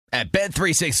At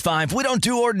Bet365, we don't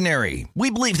do ordinary. We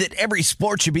believe that every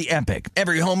sport should be epic.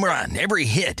 Every home run, every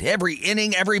hit, every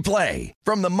inning, every play.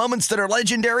 From the moments that are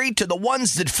legendary to the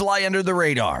ones that fly under the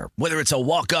radar. Whether it's a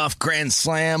walk-off grand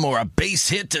slam or a base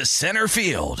hit to center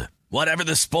field. Whatever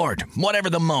the sport, whatever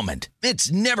the moment.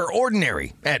 It's never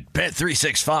ordinary at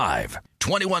Bet365.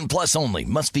 21 plus only.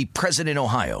 Must be present in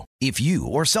Ohio. If you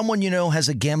or someone you know has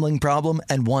a gambling problem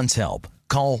and wants help,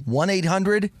 call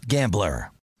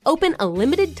 1-800-GAMBLER. Open a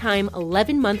limited-time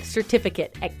 11-month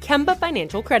certificate at Kemba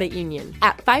Financial Credit Union.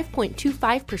 At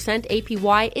 5.25%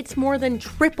 APY, it's more than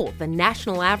triple the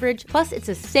national average, plus it's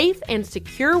a safe and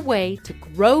secure way to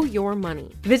grow your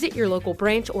money. Visit your local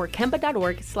branch or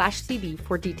kemba.org/CD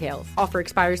for details. Offer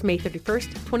expires May 31st,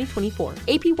 2024.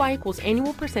 APY equals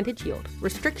annual percentage yield.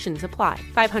 Restrictions apply.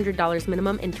 $500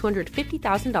 minimum and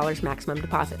 $250,000 maximum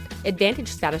deposit. Advantage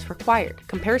status required.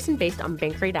 Comparison based on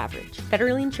bank rate average.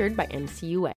 Federally insured by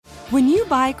NCUA. When you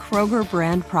buy Kroger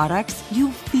brand products,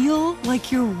 you feel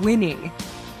like you're winning.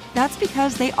 That's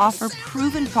because they offer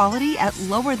proven quality at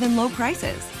lower than low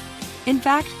prices. In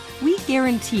fact, we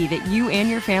guarantee that you and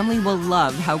your family will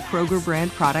love how Kroger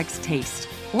brand products taste,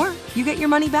 or you get your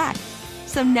money back.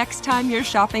 So next time you're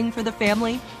shopping for the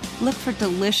family, look for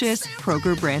delicious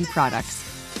Kroger brand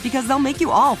products, because they'll make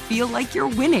you all feel like you're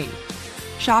winning.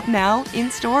 Shop now,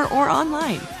 in-store, or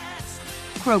online.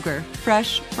 Kroger,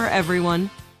 fresh for everyone.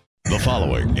 The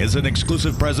following is an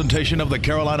exclusive presentation of the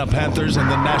Carolina Panthers and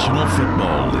the National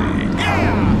Football League.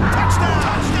 Yeah! Touchdown!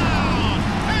 Touchdown!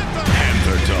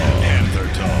 Panther Talk. Panther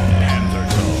Talk. Panther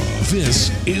Talk.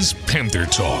 This is Panther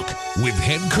Talk with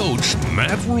head coach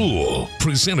Matt Rule,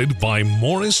 presented by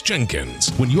Morris Jenkins.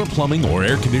 When your plumbing or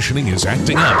air conditioning is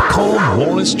acting up, call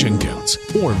Morris Jenkins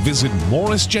or visit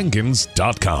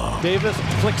morrisjenkins.com. Davis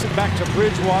flicks it back to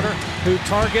Bridgewater, who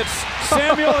targets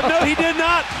Samuel. No, he did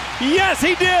not. Yes,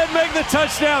 he did make the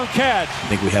touchdown catch. I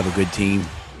think we have a good team.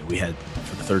 We had,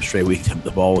 for the third straight week,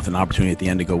 the ball with an opportunity at the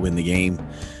end to go win the game.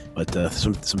 But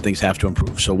some things have to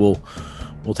improve. So we'll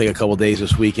take a couple days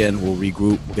this weekend. We'll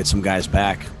regroup. We'll get some guys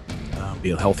back. Be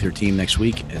a healthier team next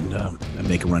week and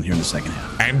make a run here in the second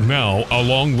half. And now,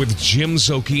 along with Jim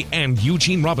Szoke and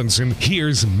Eugene Robinson,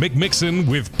 here's Mick Mixon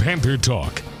with Panther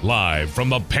Talk, live from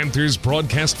the Panthers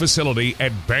broadcast facility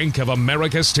at Bank of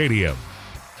America Stadium.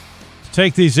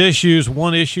 Take these issues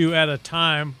one issue at a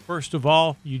time. First of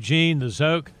all, Eugene, the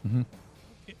Zoke,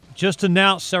 just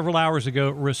announced several hours ago,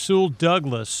 Rasul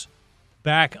Douglas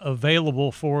back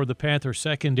available for the Panther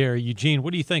secondary. Eugene,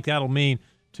 what do you think that'll mean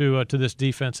to this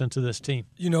defense and to this team?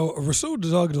 You know, Rasul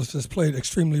Douglas has played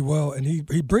extremely well, and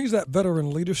he brings that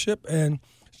veteran leadership. And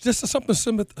just a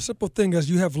simple thing as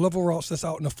you have level routes that's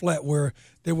out in the flat where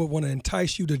they would want to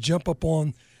entice you to jump up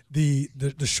on the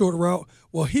short route.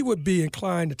 Well, he would be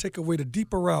inclined to take away the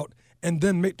deeper route and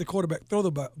then make the quarterback throw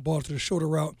the ball to the shorter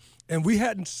route. And we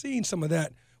hadn't seen some of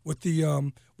that with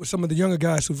some of the younger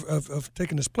guys who've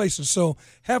taken his place. And so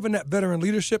having that veteran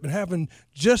leadership and having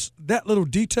just that little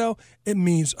detail, it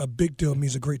means a big deal, it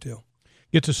means a great deal.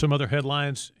 Get to some other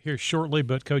headlines here shortly,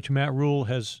 but Coach Matt Rule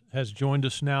has joined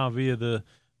us now via the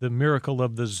miracle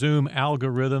of the Zoom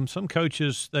algorithm. Some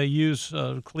coaches, they use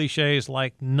cliches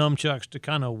like nunchucks to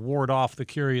kind of ward off the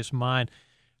curious mind.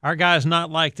 Our guy's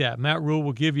not like that. Matt Rule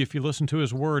will give you, if you listen to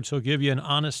his words, he'll give you an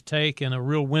honest take and a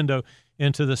real window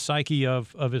into the psyche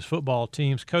of his football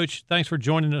teams. Coach, thanks for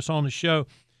joining us on the show.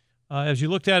 As you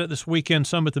looked at it this weekend,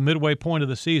 some at the midway point of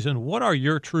the season, what are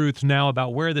your truths now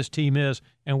about where this team is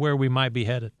and where we might be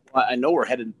headed? Well, I know we're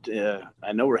headed.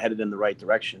 I know we're headed in the right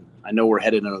direction. I know we're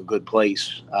headed in a good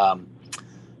place.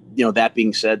 That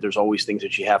being said, there's always things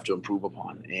that you have to improve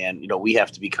upon, and we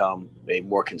have to become a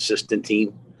more consistent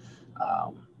team.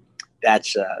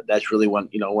 That's really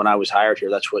when I was hired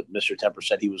here. That's what Mr. Tepper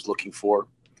said he was looking for.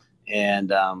 And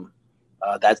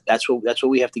that's what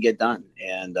we have to get done.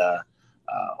 And there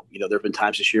have been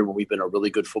times this year when we've been a really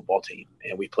good football team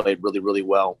and we played really, really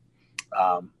well.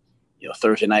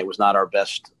 Thursday night was not our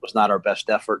best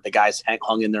effort. The guys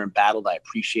hung in there and battled. I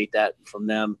appreciate that from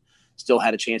them. Still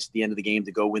had a chance at the end of the game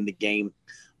to go win the game.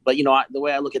 But the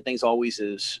way I look at things always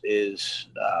is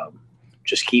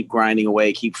just keep grinding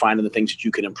away, keep finding the things that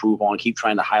you can improve on, keep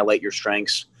trying to highlight your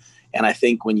strengths. And I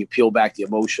think when you peel back the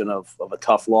emotion of a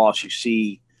tough loss, you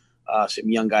see some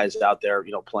young guys out there,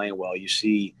 playing well. You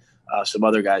see some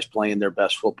other guys playing their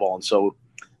best football. And so,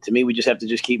 to me, we just have to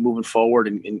just keep moving forward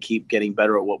and keep getting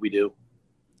better at what we do.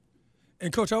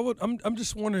 And Coach, I'm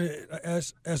just wondering,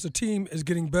 as the team is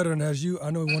getting better, and as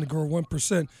I know you want to grow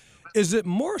 1%, is it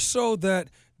more so that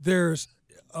there's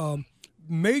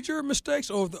major mistakes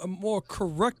or the more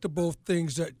correctable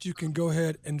things that you can go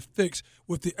ahead and fix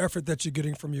with the effort that you're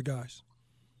getting from your guys?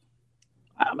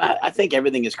 I think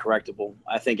everything is correctable.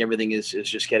 I think everything is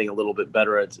just getting a little bit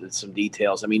better at some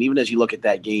details. I mean, even as you look at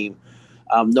that game,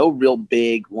 no real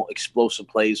big explosive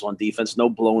plays on defense, no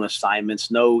blown assignments,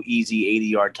 no easy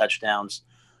 80-yard touchdowns,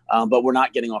 but we're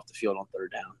not getting off the field on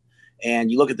third down.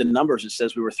 And you look at the numbers, it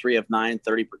says we were 3 of 9,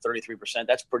 33%.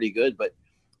 That's pretty good, but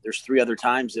there's 3 other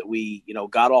times that we,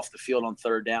 got off the field on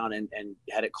third down and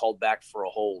had it called back for a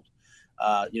hold,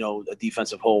 a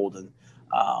defensive hold. And,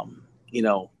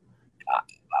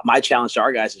 my challenge to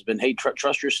our guys has been, hey,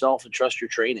 trust yourself and trust your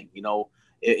training.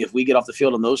 If we get off the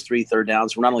field on those 3 third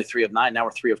downs, we're not only 3 of 9, now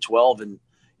we're 3 of 12, and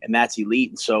that's elite.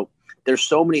 And so there's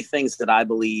so many things that I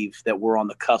believe that we're on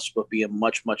the cusp of being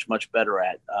much, much, much better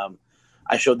at.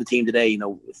 I showed the team today,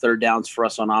 third downs for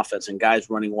us on offense and guys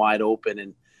running wide open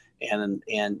and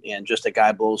just a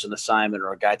guy blows an assignment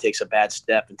or a guy takes a bad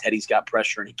step and Teddy's got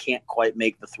pressure and he can't quite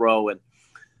make the throw. And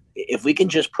if we can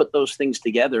just put those things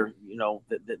together,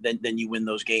 then you win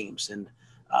those games. And,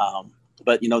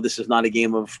 but this is not a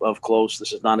game of close.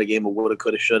 This is not a game of woulda,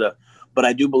 coulda, shoulda. But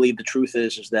I do believe the truth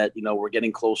is that, we're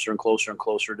getting closer and closer and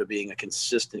closer to being a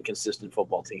consistent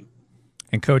football team.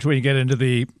 And Coach, when you get into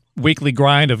the weekly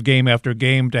grind of game after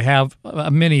game, to have a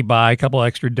mini bye, a couple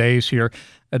extra days here,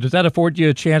 does that afford you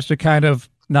a chance to kind of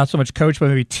not so much coach, but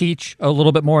maybe teach a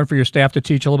little bit more, and for your staff to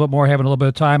teach a little bit more, having a little bit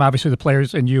of time? Obviously, the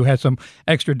players and you had some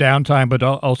extra downtime, but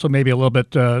also maybe a little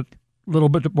bit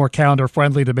more calendar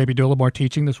friendly to maybe do a little more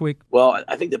teaching this week. Well,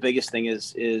 I think the biggest thing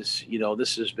is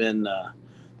this has been a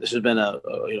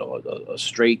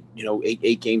straight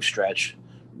 8-game stretch.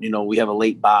 We have a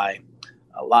late bye.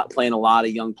 Playing a lot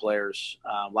of young players,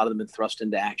 a lot of them been thrust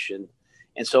into action.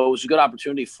 And so it was a good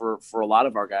opportunity for a lot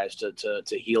of our guys to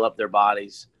heal up their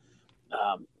bodies,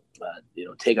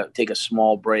 take a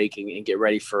small break and get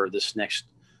ready for this next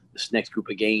group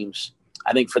of games.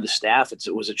 I think for the staff,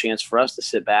 it was a chance for us to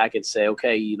sit back and say,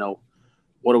 okay,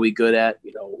 what are we good at?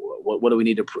 What do we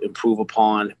need to improve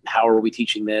upon? How are we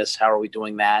teaching this? How are we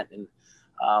doing that? And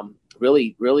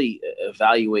really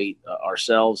evaluate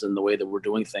ourselves and the way that we're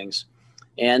doing things.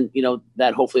 And,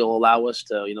 that hopefully will allow us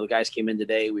to, the guys came in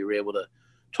today. We were able to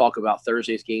talk about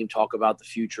Thursday's game, talk about the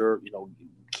future,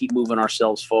 keep moving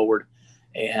ourselves forward.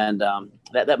 And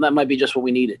that might be just what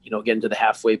we needed, getting to the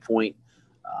halfway point,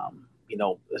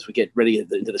 as we get ready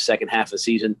into the second half of the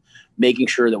season, making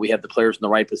sure that we have the players in the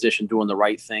right position, doing the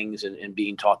right things and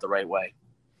being taught the right way.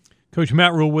 Coach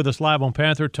Matt Rhule with us live on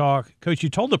Panther Talk. Coach, you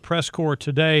told the press corps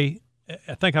today,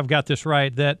 I think I've got this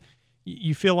right, that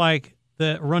you feel like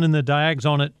that running the diags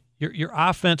on it, your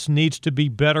offense needs to be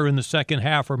better in the second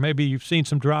half, or maybe you've seen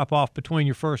some drop-off between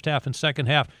your first half and second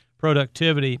half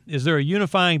productivity. Is there a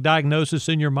unifying diagnosis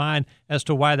in your mind as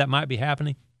to why that might be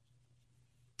happening?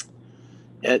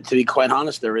 To be quite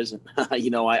honest, there isn't.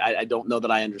 I don't know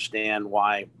that I understand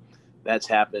why that's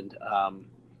happened.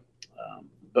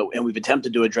 But we've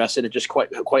attempted to address it. It just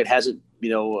quite hasn't,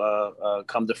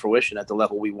 come to fruition at the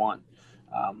level we want.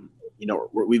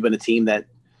 We've been a team that,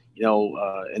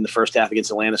 in the first half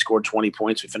against Atlanta scored 20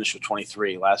 points. We finished with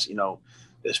 23.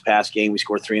 This past game, we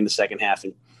scored 3 in the second half.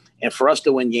 And for us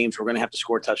to win games, we're going to have to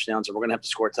score touchdowns, and we're going to have to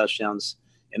score touchdowns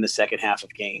in the second half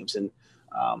of games. And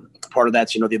part of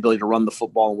that's, the ability to run the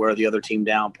football and wear the other team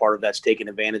down. Part of that's taking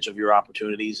advantage of your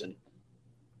opportunities.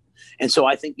 And so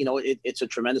I think, it's a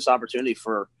tremendous opportunity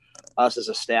for us as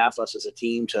a staff, us as a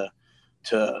team to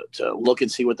look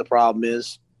and see what the problem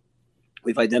is.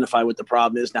 We've identified what the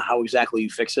problem is. Now, how exactly you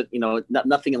fix it,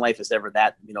 nothing in life is ever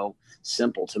that,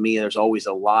 simple. To me, there's always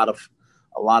a lot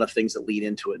of things that lead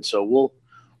into it. And so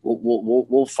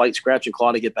we'll fight, scratch, and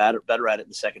claw to get better at it in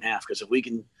the second half. Because if we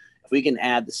can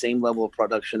add the same level of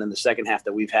production in the second half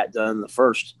that we've had done in the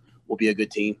first, we'll be a good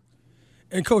team.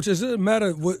 And Coach, does it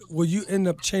matter? Will you end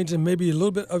up changing maybe a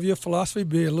little bit of your philosophy,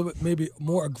 be a little bit maybe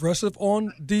more aggressive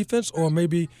on defense, or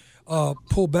maybe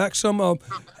pull back some?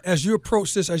 As you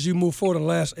approach this, as you move forward in the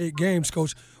last 8 games,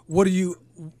 Coach, what do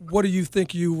you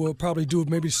think you will probably do?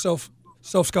 Maybe self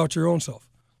scout your own self.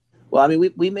 Well, I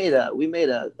mean, we made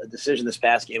a decision this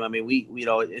past game. I mean, we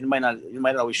it might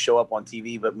not always show up on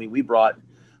TV, but I mean, we brought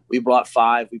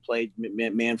 5. We played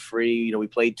man free. We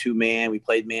played 2-man. We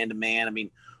played man to man. I mean,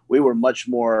 we were much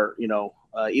more,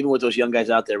 even with those young guys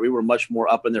out there, we were much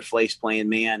more up in their face playing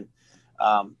man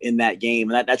in that game.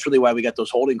 And that's really why we got those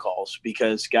holding calls,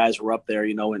 because guys were up there,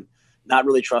 and not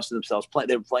really trusting themselves.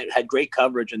 They were playing, had great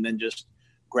coverage, and then just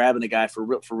grabbing a guy for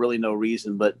really no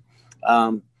reason. But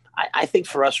I think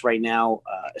for us right now,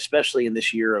 especially in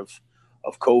this year of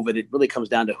COVID, it really comes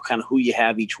down to kind of who you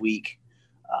have each week,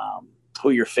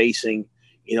 who you're facing.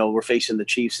 We're facing the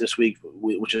Chiefs this week,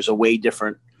 which is a way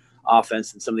different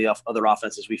offense than some of the other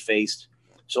offenses we faced.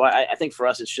 So I think for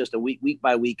us, it's just a week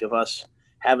by week of us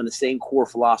having the same core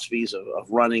philosophies of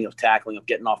running, of tackling, of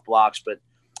getting off blocks, but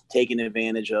taking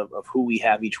advantage of who we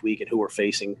have each week and who we're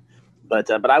facing. But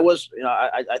I was,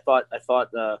 I thought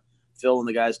Phil and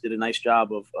the guys did a nice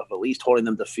job of at least holding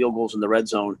them to field goals in the red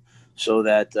zone so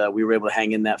that we were able to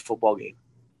hang in that football game.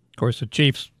 Of course, the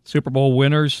Chiefs Super Bowl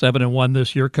winners, 7-1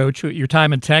 this year. Coach, your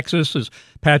time in Texas, is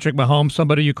Patrick Mahomes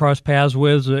somebody you crossed paths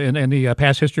with in the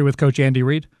past history with Coach Andy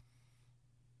Reid?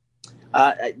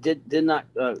 I did not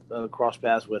cross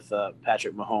paths with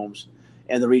Patrick Mahomes,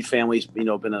 and the Reid family's been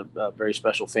a very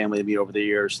special family to me over the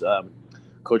years.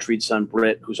 Coach Reid's son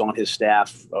Britt, who's on his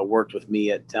staff, worked with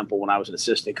me at Temple when I was an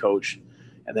assistant coach,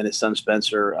 and then his son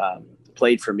Spencer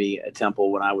played for me at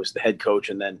Temple when I was the head coach,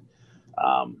 and then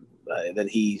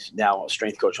he's now a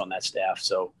strength coach on that staff.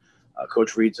 So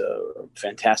Coach Reid's a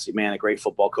fantastic man, a great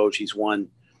football coach. He's won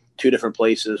 2 different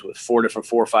places with 4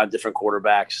 or 5 different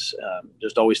quarterbacks.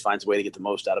 Just always finds a way to get the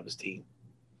most out of his team.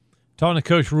 Talking to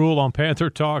Coach Rule on Panther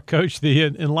Talk. Coach,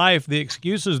 in life, the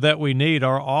excuses that we need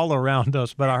are all around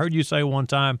us. But I heard you say one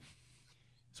time,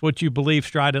 it's what you believe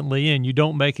stridently in. You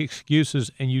don't make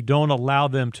excuses, and you don't allow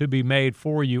them to be made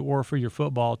for you or for your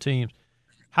football teams.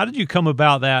 How did you come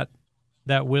about that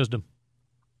wisdom?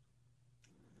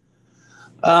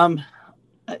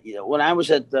 When I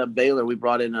was at Baylor, we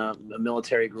brought in a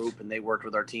military group, and they worked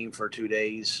with our team for 2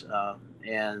 days.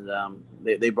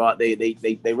 They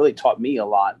really taught me a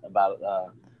lot about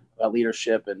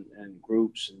leadership and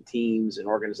groups and teams and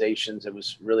organizations. It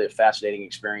was really a fascinating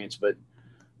experience. But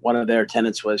one of their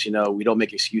tenets was, we don't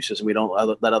make excuses and we don't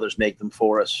let others make them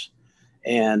for us.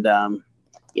 And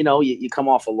you come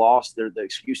off a loss. The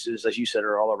excuses, as you said,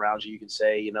 are all around you. You can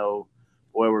say,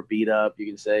 boy, we're beat up. You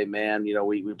can say, man,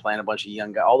 we playing a bunch of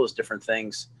young guys, all those different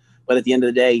things. But at the end of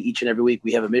the day, each and every week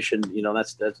we have a mission,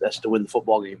 that's to win the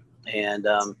football game. And,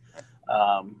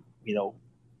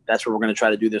 that's what we're going to try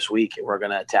to do this week. We're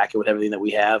going to attack it with everything that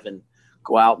we have and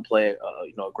go out and play,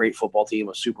 a great football team,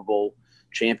 a Super Bowl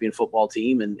champion football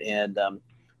team. And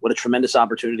what a tremendous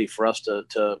opportunity for us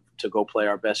to go play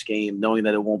our best game, knowing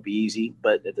that it won't be easy,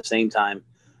 but at the same time,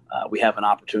 we have an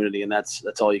opportunity, and that's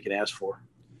all you can ask for.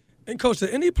 And, Coach, did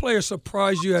any player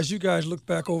surprise you as you guys look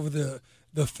back over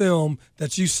the film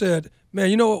that you said, man,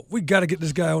 we got to get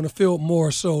this guy on the field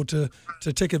more so to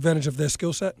take advantage of their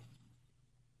skill set?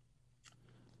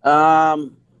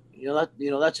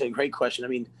 That's a great question. I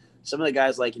mean, some of the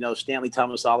guys like, Stanley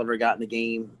Thomas Oliver got in the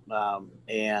game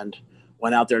and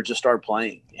went out there and just started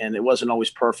playing. And it wasn't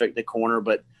always perfect at corner,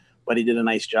 but he did a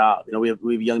nice job. We have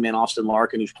a young man, Austin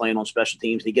Larkin, who's playing on special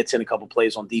teams. He gets in a couple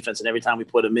plays on defense, and every time we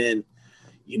put him in,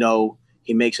 he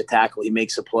makes a tackle, he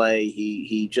makes a play,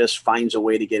 he just finds a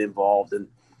way to get involved. And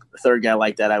the third guy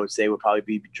like that, I would say, would probably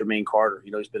be Jermaine Carter.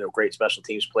 He's been a great special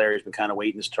teams player. He's been kind of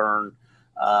waiting his turn.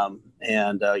 I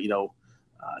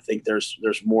think there's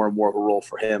more and more of a role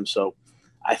for him. So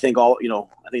I think I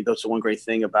think that's the one great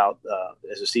thing about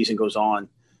as the season goes on,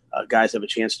 guys have a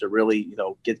chance to really,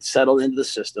 get settled into the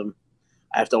system.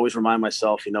 I have to always remind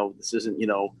myself, this isn't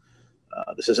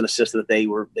a system that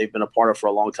they've been a part of for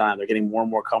a long time. They're getting more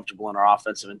and more comfortable in our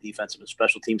offensive and defensive and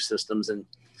special team systems, and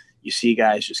you see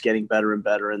guys just getting better and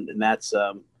better, and that's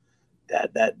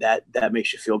that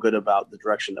makes you feel good about the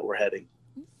direction that we're heading.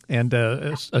 And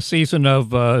a season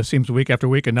of seems week after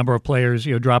week, a number of players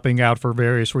dropping out for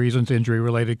various reasons,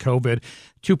 injury-related, COVID.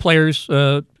 2 players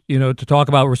to talk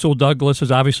about. Rasul Douglas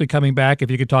is obviously coming back. If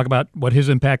you could talk about what his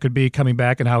impact could be coming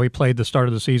back and how he played the start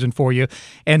of the season for you,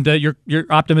 and your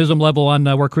optimism level on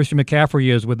where Christian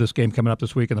McCaffrey is with this game coming up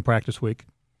this week in the practice week.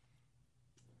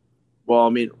 Well, I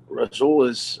mean, Rasul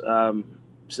is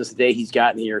since the day he's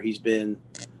gotten here, he's been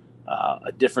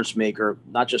a difference maker,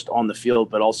 not just on the field,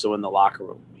 but also in the locker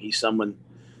room. He's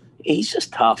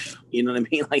just tough. You know what I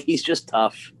mean? Like, he's just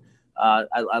tough.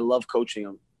 I love coaching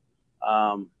him.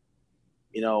 I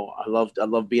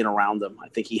love being around him. I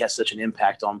think he has such an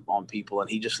impact on people, and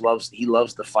he loves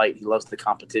the fight. He loves the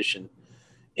competition.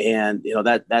 And,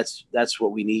 that's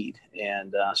what we need.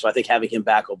 And so I think having him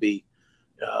back will be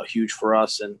huge for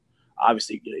us. And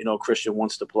obviously, Christian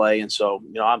wants to play. And so,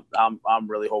 I'm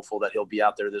really hopeful that he'll be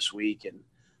out there this week, and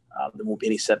there won't be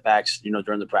any setbacks,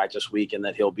 during the practice week, and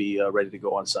that he'll be ready to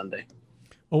go on Sunday.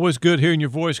 Always good hearing your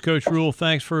voice, Coach Rule.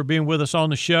 Thanks for being with us on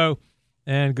the show,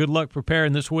 and good luck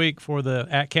preparing this week for the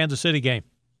at Kansas City game.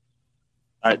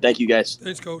 All right. Thank you, guys.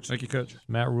 Thanks, Coach. Thank you, Coach.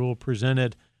 Matt Rule,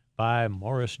 presented by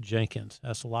Morris Jenkins.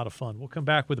 That's a lot of fun. We'll come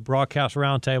back with the broadcast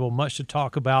roundtable. Much to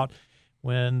talk about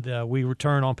when we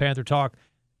return on Panther Talk.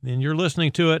 And you're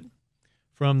listening to it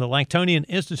from the Langtonian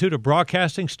Institute of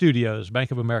Broadcasting Studios,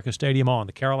 Bank of America Stadium, on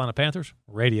the Carolina Panthers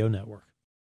Radio Network.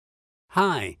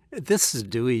 Hi, this is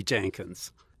Dewey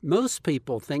Jenkins. Most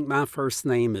people think my first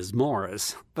name is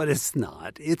Morris, but it's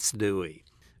not. It's Dewey.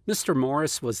 Mr.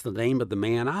 Morris was the name of the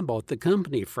man I bought the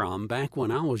company from back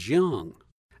when I was young.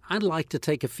 I'd like to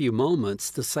take a few moments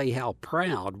to say how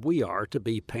proud we are to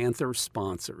be Panther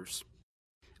sponsors.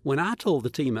 When I told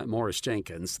the team at Morris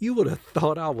Jenkins, you would have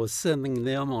thought I was sending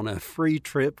them on a free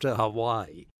trip to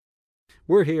Hawaii.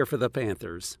 We're here for the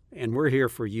Panthers, and we're here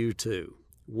for you too,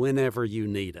 whenever you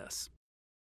need us.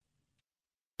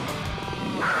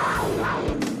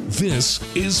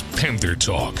 This is Panther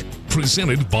Talk,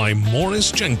 presented by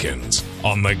Morris Jenkins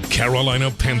on the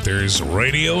Carolina Panthers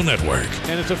Radio Network.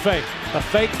 And it's a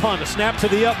fake punt, a snap to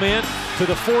the up man, to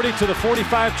the 40, to the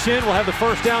 45. Chin will have the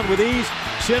first down with ease.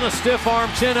 Chin a stiff arm,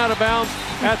 Chin out of bounds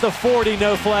at the 40.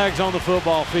 No flags on the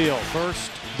football field. First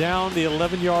down the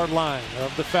 11-yard line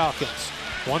of the Falcons.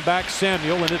 One back,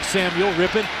 Samuel, and it's Samuel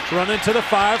ripping, running to the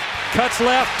 5, cuts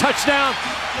left, touchdown,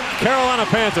 Carolina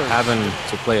Panthers. Having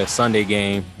to play a Sunday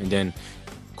game and then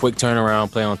quick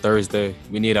turnaround, play on Thursday,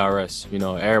 we need our rest. You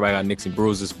know, everybody got nicks and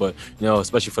bruises, but, you know,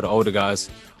 especially for the older guys,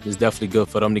 it's definitely good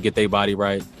for them to get their body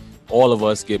right. All of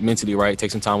us get mentally right, take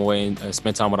some time away and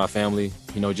spend time with our family,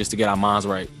 you know, just to get our minds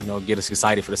right, you know, get us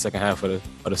excited for the second half of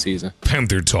the season.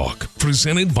 Panther Talk,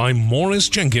 presented by Morris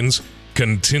Jenkins,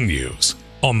 continues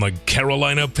on the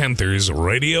Carolina Panthers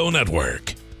Radio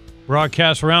Network.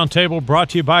 Broadcast Roundtable brought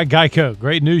to you by Geico.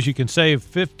 Great news, you can save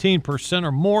 15%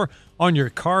 or more on your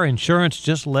car insurance.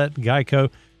 Just let Geico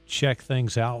check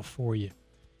things out for you.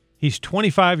 He's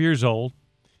 25 years old.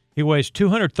 He weighs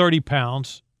 230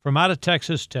 pounds. From out of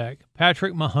Texas Tech,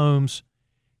 Patrick Mahomes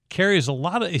carries a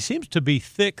lot of – he seems to be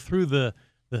thick through the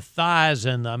thighs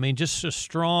and, I mean, just a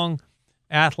strong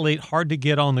athlete, hard to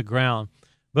get on the ground.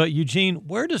 But, Eugene,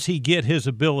 where does he get his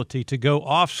ability to go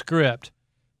off script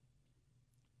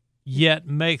yet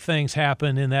make things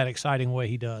happen in that exciting way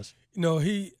he does? You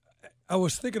know, I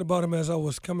was thinking about him as I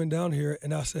was coming down here,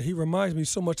 and I said he reminds me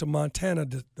so much of Montana,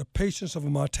 the patience of a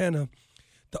Montana,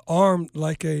 the arm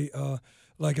like a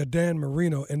Dan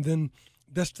Marino, and then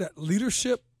that's that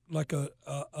leadership like a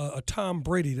Tom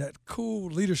Brady, that cool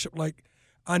leadership like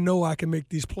I know I can make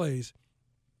these plays.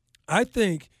 I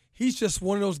think he's just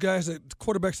one of those guys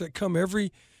quarterbacks that come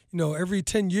every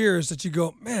 10 years that you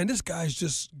go, man, this guy's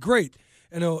just great.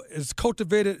 You know, it's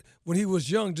cultivated when he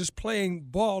was young, just playing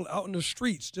ball out in the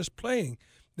streets, just playing,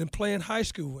 then playing high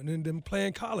school, and then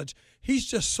playing college. He's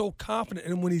just so confident,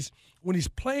 and when he's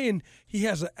playing, he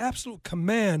has an absolute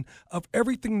command of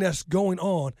everything that's going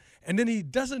on, and then he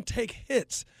doesn't take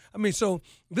hits. I mean, so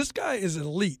this guy is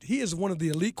elite. He is one of the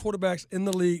elite quarterbacks in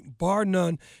the league, bar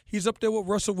none. He's up there with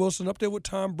Russell Wilson, up there with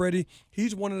Tom Brady.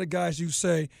 He's one of the guys you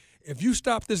say, if you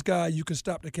stop this guy, you can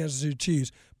stop the Kansas City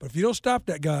Chiefs. But if you don't stop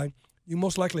that guy, you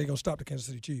most likely are going to stop the Kansas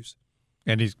City Chiefs.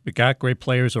 And he's got great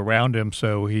players around him,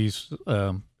 so he's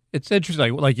it's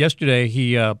interesting. Like yesterday,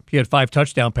 he had 5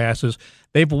 touchdown passes.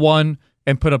 They've won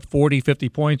and put up 40, 50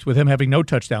 points with him having no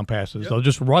touchdown passes. Yep. They'll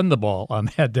just run the ball on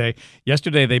that day.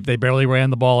 Yesterday, they barely ran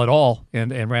the ball at all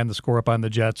and ran the score up on the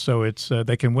Jets. So it's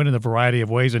they can win in a variety of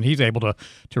ways, and he's able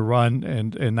to run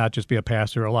and not just be a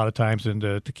passer a lot of times and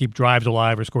to keep drives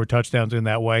alive or score touchdowns in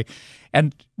that way.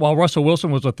 And while Russell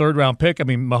Wilson was a third-round pick, I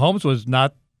mean, Mahomes was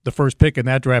not the first pick in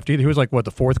that draft either. He was like,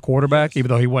 the fourth quarterback, even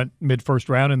though he went mid-first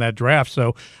round in that draft. So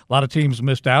a lot of teams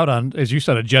missed out on, as you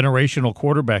said, a generational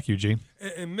quarterback, Eugene.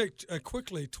 And Mick,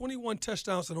 quickly, 21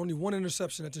 touchdowns and only 1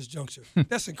 interception at this juncture.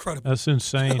 That's incredible. That's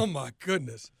insane. Oh, my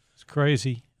goodness. It's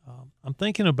crazy. I'm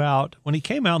thinking about when he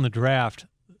came out in the draft,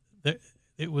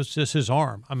 it was just his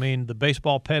arm. I mean, the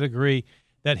baseball pedigree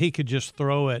that he could just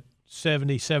throw at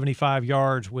 70, 75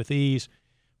 yards with ease.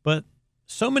 But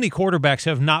so many quarterbacks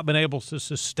have not been able to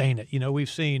sustain it. You know, we've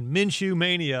seen Minshew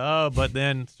mania, but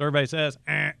then everybody says,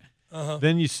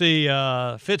 Then you see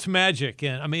Fitzmagic.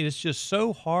 And, I mean, it's just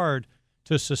so hard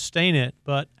to sustain it.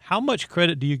 But how much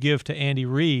credit do you give to Andy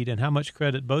Reid, and how much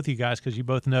credit, both you guys, because you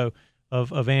both know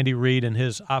of Andy Reid and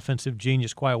his offensive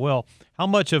genius quite well, how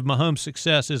much of Mahomes'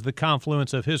 success is the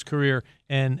confluence of his career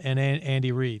and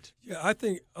Andy Reid's? Yeah, I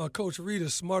think Coach Reid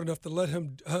is smart enough to let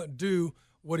him do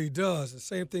what he does. The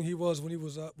same thing he was when he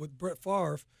was with Brett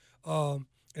Favre, and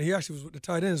he actually was with the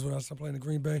tight ends when I was playing in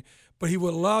Green Bay. But he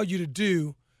would allow you to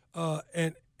do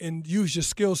and use your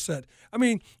skill set. I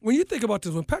mean, when you think about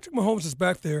this, when Patrick Mahomes is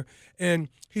back there and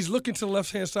he's looking to the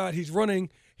left-hand side, he's running,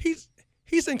 he's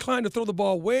inclined to throw the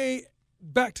ball way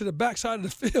back to the backside of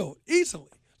the field easily,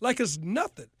 like it's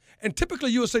nothing. And typically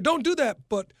you would say, don't do that,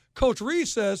 but Coach Reid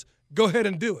says, go ahead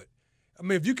and do it. I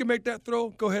mean, if you can make that throw,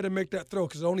 go ahead and make that throw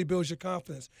because it only builds your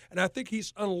confidence. And I think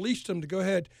he's unleashed him to go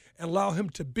ahead and allow him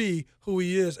to be who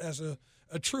he is as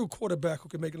a true quarterback who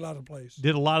can make a lot of plays.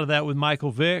 Did a lot of that with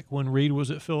Michael Vick when Reed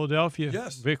was at Philadelphia.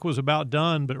 Yes. Vick was about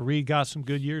done, but Reed got some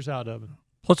good years out of him.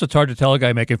 Plus, it's hard to tell a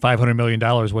guy making $500 million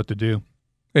what to do.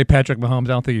 Hey, Patrick Mahomes, I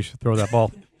don't think you should throw that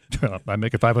ball. I'm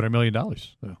making $500 million, so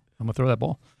I'm going to throw that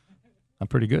ball. I'm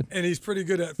pretty good. And he's pretty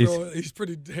good at throwing. He's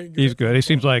pretty dang good. He's good. He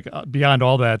seems like, beyond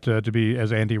all that, to be,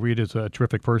 as Andy Reid is a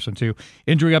terrific person, too.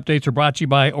 Injury updates are brought to you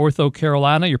by Ortho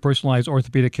Carolina. Your personalized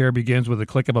orthopedic care begins with a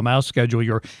click of a mouse. Schedule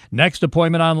your next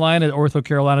appointment online at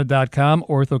orthocarolina.com.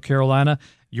 Ortho Carolina,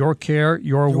 your care,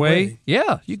 your way.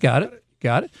 Yeah, you got it.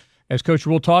 Got it. As Coach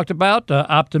Rule talked about,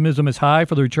 optimism is high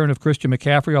for the return of Christian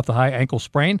McCaffrey off the high ankle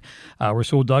sprain.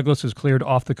 Rasul Douglas is cleared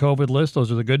off the COVID list. Those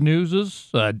are the good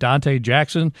news. Dante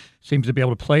Jackson seems to be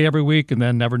able to play every week and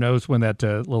then never knows when that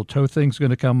little toe thing's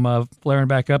going to come flaring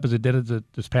back up as it did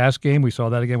this past game. We saw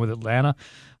that again with Atlanta.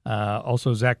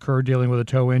 Also, Zach Kerr dealing with a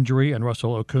toe injury and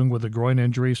Russell Okung with a groin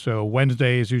injury. So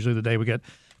Wednesday is usually the day we get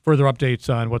further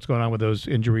updates on what's going on with those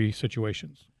injury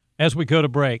situations. As we go to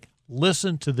break,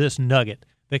 listen to this nugget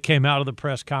that came out of the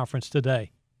press conference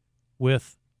today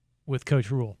with Coach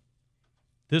Rule.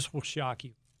 This will shock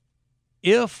you.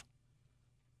 If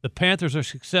the Panthers are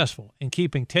successful in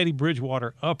keeping Teddy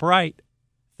Bridgewater upright,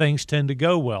 things tend to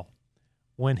go well.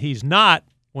 When he's not,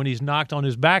 when he's knocked on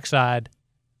his backside,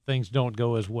 things don't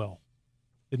go as well.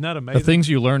 Isn't that amazing? The things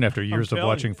you learn after years of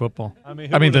watching football. I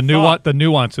mean the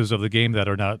nuances of the game that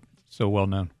are not so well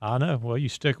known. I know. Well, you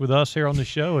stick with us here on the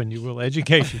show, and you will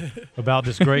educate you about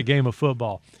this great game of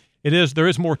football. There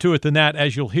is more to it than that,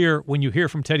 as you'll hear when you hear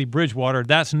from Teddy Bridgewater.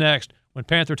 That's next when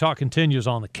Panther Talk continues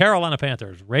on the Carolina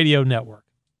Panthers Radio Network.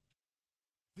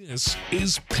 This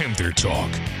is Panther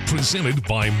Talk, presented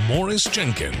by Morris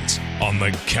Jenkins on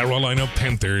the Carolina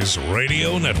Panthers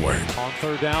Radio Network. On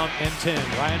 3rd down and 10,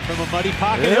 Ryan from a muddy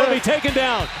pocket. Yeah. He'll be taken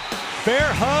down.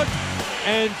 Bear hug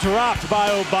and dropped by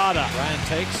Obata. Ryan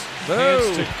takes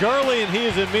hands to Gurley, and he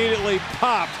is immediately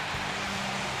popped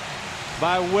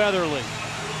by Weatherly.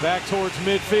 Back towards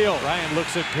midfield. Ryan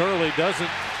looks at Gurley, doesn't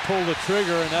pull the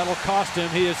trigger, and that'll cost him.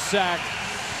 He is sacked.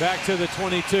 Back to the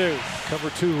 22. Cover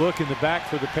 2 look in the back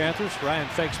for the Panthers. Ryan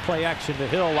fakes play action to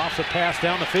Hill, lofts a pass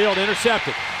down the field,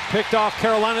 intercepted. Picked off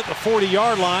Carolina at the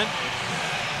 40-yard line.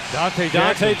 Dante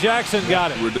Jackson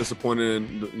got it. We're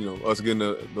disappointed in us getting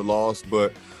the loss,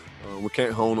 but we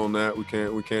can't hone on that. We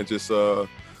can't just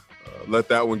let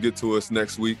that one get to us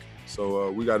next week.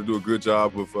 So we got to do a good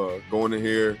job of going in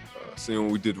here, seeing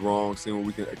what we did wrong, seeing what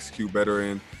we can execute better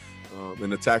in,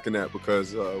 and attacking that,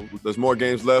 because there's more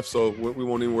games left, so we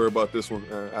won't even worry about this one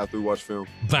after we watch film.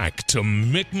 Back to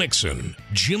Mick Mixon,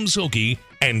 Jim Szoke,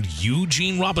 and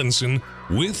Eugene Robinson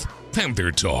with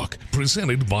Panther Talk,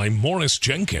 presented by Morris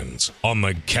Jenkins on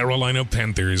the Carolina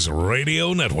Panthers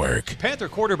Radio Network. Panther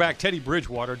quarterback Teddy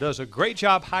Bridgewater does a great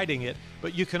job hiding it,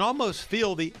 but you can almost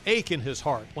feel the ache in his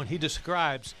heart when he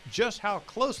describes just how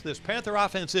close this Panther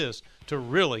offense is to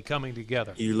really coming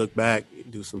together. You look back,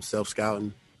 do some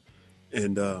self-scouting,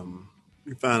 and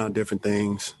you find out different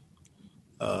things.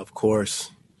 Of course,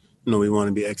 we want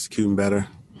to be executing better.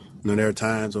 There are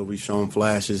times where we've shown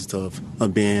flashes of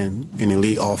being an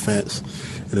elite offense.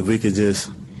 And if we could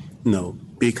just,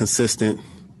 be consistent,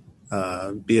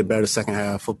 be a better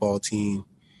second-half football team,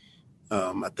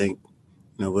 I think,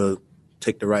 we'll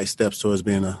take the right steps towards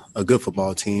being a good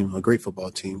football team, a great football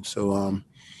team. So,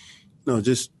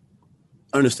 just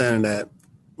understanding that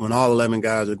when all 11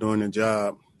 guys are doing their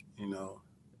job, it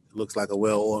looks like a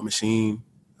well-oiled machine.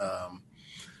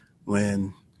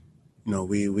 When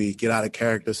we get out of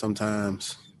character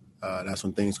sometimes. That's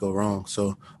when things go wrong.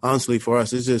 So, honestly, for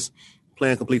us, it's just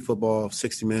playing complete football,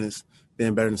 60 minutes,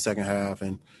 being better in the second half,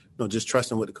 and just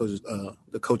trusting what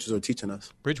the coaches are teaching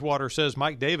us. Bridgewater says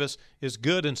Mike Davis is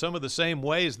good in some of the same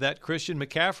ways that Christian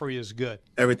McCaffrey is good.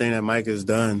 Everything that Mike has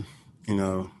done,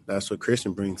 that's what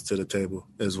Christian brings to the table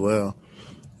as well.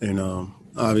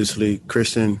 Obviously,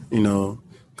 Christian,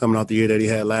 coming off the year that he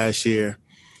had last year,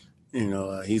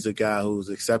 he's a guy who's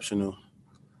exceptional.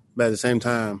 But at the same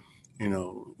time,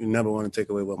 you never want to take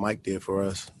away what Mike did for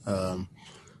us.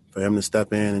 For him to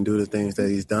step in and do the things that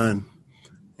he's done,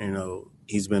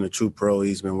 he's been a true pro.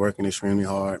 He's been working extremely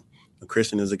hard.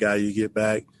 Christian is a guy you get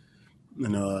back.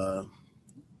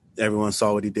 Everyone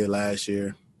saw what he did last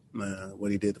year,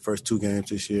 what he did the first 2 games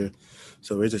this year.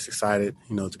 So we're just excited,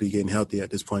 to be getting healthy at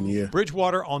this point in the year.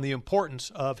 Bridgewater on the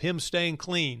importance of him staying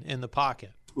clean in the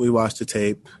pocket. We watch the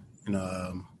tape.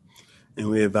 And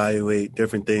we evaluate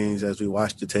different things as we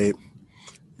watch the tape.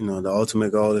 The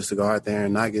ultimate goal is to go out there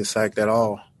and not get sacked at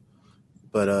all.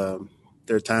 But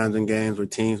there are times in games where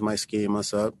teams might scheme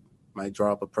us up, might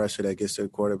drop a pressure that gets to the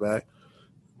quarterback.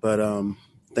 But I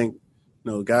think,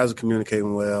 guys are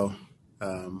communicating well.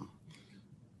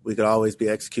 We could always be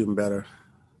executing better.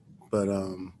 But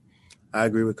I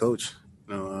agree with Coach.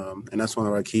 And that's one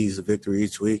of our keys to victory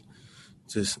each week.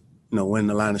 Just, winning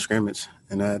the line of scrimmage.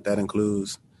 And that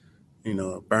includes,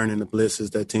 burning the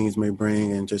blitzes that teams may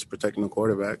bring and just protecting the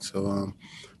quarterback. So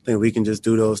I think we can just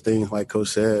do those things like Coach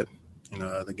said.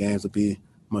 The games will be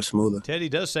much smoother. Teddy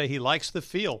does say he likes the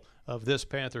feel of this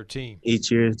Panther team.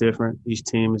 Each year is different. Each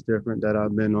team is different that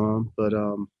I've been on. But,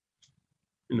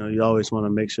 you always want to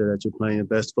make sure that you're playing your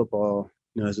best football,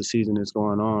 as the season is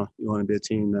going on. You want to be a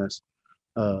team that's,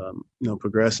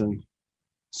 progressing.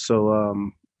 So,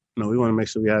 we want to make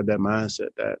sure we have that mindset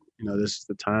that, this is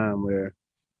the time where,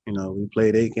 we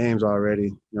played 8 games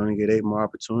already. You only get 8 more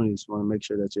opportunities. You want to make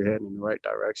sure that you're heading in the right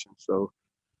direction. So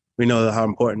we know how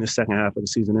important this second half of the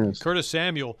season is. Curtis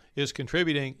Samuel is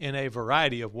contributing in a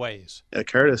variety of ways. Yeah,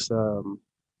 Curtis,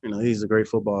 he's a great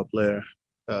football player.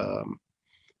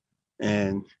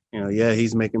 And,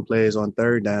 he's making plays on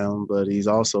third down, but he's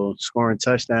also scoring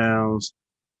touchdowns,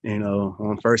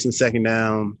 on first and second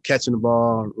down, catching the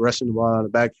ball, rushing the ball out of the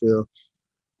backfield.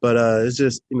 But it's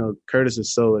just, Curtis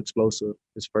is so explosive,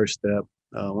 his first step.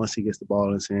 Once he gets the ball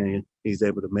in his hand, he's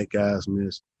able to make guys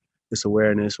miss. His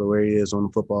awareness for where he is on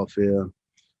the football field,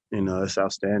 it's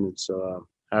outstanding. So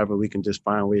however we can just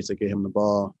find ways to get him the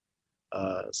ball,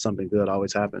 something good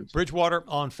always happens. Bridgewater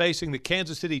on facing the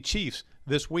Kansas City Chiefs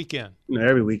this weekend.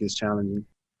 Every week is challenging.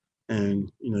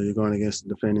 And, you're going against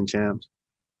the defending champs.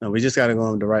 We just got to go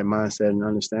in with the right mindset and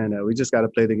understand that. We just got to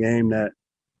play the game that,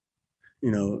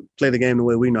 play the game the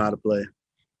way we know how to play.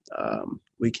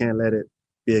 We can't let it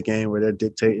be a game where they're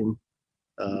dictating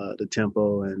the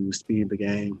tempo and the speed of the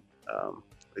game.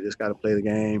 We just got to play the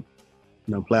game,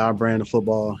 play our brand of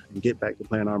football and get back to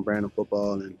playing our brand of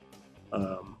football and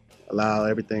allow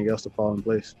everything else to fall in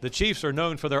place. The Chiefs are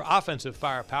known for their offensive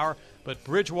firepower, but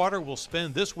Bridgewater will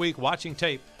spend this week watching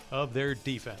tape of their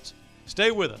defense.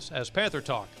 Stay with us as Panther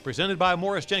Talk, presented by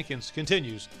Morris Jenkins,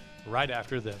 continues right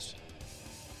after this.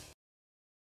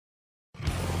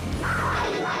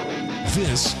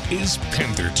 This is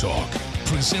Panther Talk,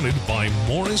 presented by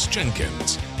Morris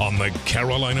Jenkins on the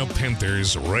Carolina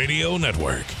Panthers Radio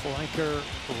Network. Flanker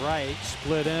right,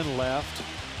 split in left.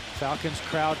 Falcons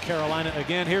crowd Carolina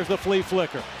again. Here's the flea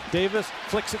flicker. Davis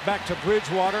flicks it back to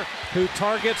Bridgewater, who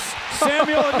targets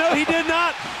Samuel. No, he did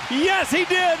not. Yes, he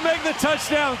did make the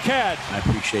touchdown catch. I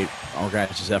appreciate our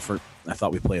guys' effort. I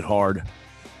thought we played hard.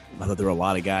 I thought there were a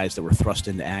lot of guys that were thrust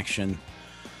into action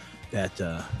that,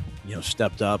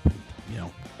 stepped up.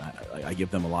 I give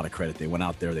them a lot of credit. They went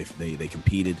out there, they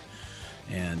competed,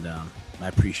 and I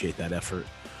appreciate that effort.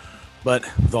 But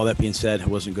with all that being said, it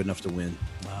wasn't good enough to win.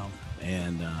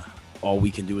 And all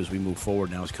we can do as we move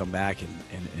forward now is come back and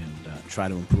try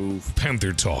to improve.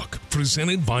 Panther Talk,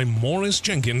 presented by Morris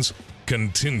Jenkins,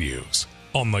 continues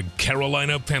on the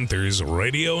Carolina Panthers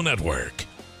Radio Network.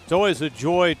 It's always a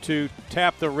joy to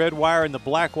tap the red wire and the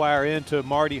black wire into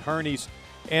Marty Herney's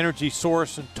energy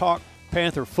source and talk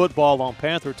Panther football on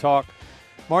Panther Talk.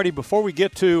 Marty, before we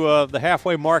get to the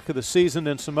halfway mark of the season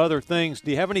and some other things,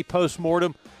 do you have any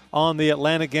postmortem on the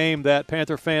Atlanta game that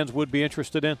Panther fans would be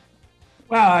interested in?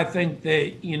 Well, I think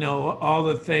that, all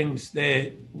the things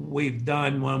that we've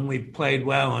done when we've played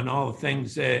well and all the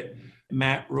things that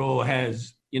Matt Rule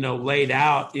has, laid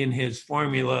out in his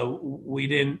formula, we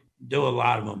didn't do a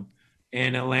lot of them.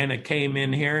 And Atlanta came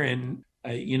in here and,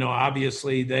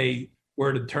 obviously they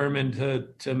were determined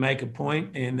to make a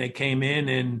point, and they came in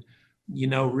and,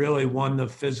 really won the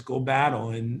physical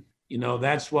battle. And,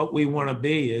 that's what we want to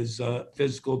be, is a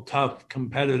physical, tough,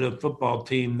 competitive football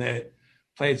team that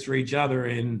plays for each other.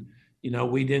 And,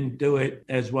 we didn't do it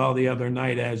as well the other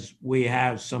night as we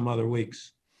have some other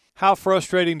weeks. How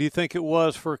frustrating do you think it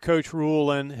was for Coach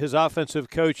Rule and his offensive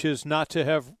coaches not to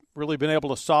have really been able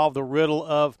to solve the riddle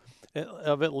of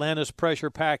Atlanta's pressure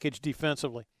package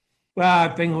defensively? Well, I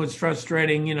think it was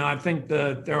frustrating. I think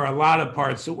there are a lot of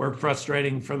parts that were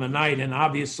frustrating from the night. And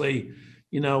obviously,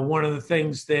 one of the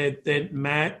things that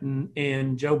Matt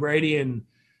and Joe Brady and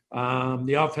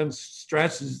the offense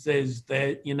stresses is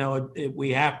that, we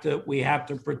have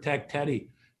to protect Teddy.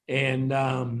 And,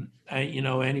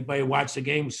 anybody who watched the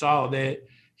game saw that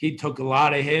he took a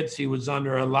lot of hits. He was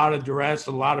under a lot of duress,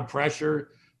 a lot of pressure.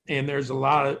 And there's a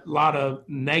lot of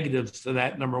negatives to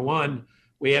that. Number one,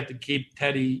 we have to keep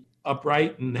Teddy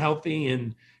upright and healthy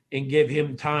and give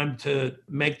him time to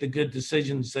make the good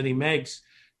decisions that he makes.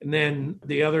 And then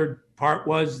the other part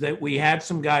was that we had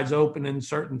some guys open in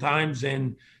certain times,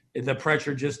 and the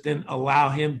pressure just didn't allow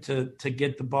him to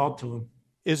get the ball to him.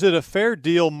 Is it a fair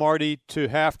deal, Marty, to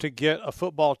have to get a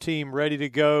football team ready to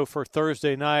go for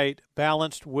Thursday night,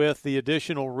 balanced with the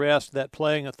additional rest that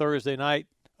playing a Thursday night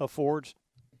affords?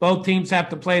 Both teams have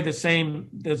to play the same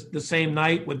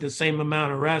night with the same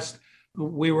amount of rest.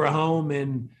 We were home,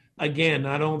 and again,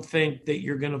 I don't think that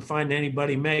you're going to find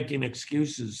anybody making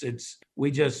excuses. We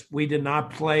did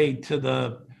not play to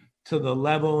the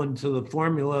level and to the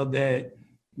formula that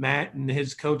Matt and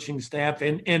his coaching staff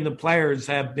and the players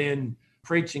have been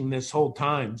preaching this whole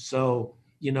time. So,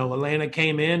 Atlanta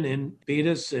came in and beat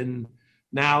us, and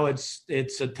now its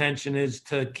attention is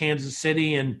to Kansas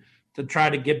City and to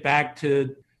try to get back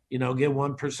to, get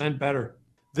 1% better.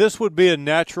 This would be a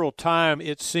natural time,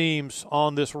 it seems,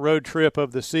 on this road trip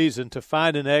of the season to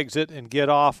find an exit and get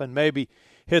off and maybe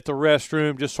hit the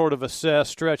restroom, just sort of assess,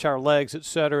 stretch our legs,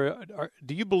 etc.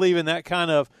 Do you believe in that kind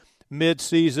of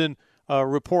mid-season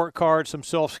report card, some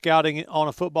self-scouting on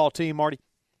a football team, Marty?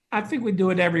 I think we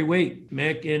do it every week,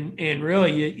 Mick, and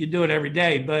really you do it every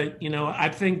day. But, I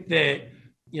think that,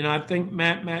 I think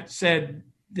Matt said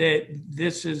that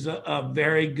this is a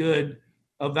very good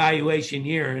evaluation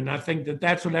year. And I think that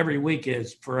that's what every week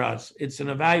is for us. It's an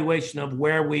evaluation of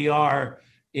where we are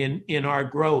in our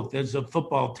growth as a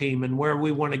football team and where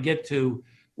we want to get to,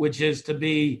 which is to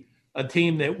be a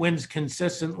team that wins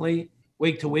consistently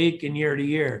week to week and year to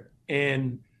year.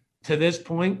 And to this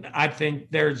point, I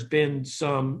think there's been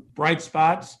some bright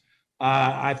spots.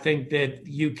 I think that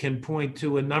you can point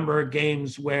to a number of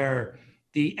games where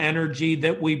the energy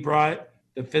that we brought,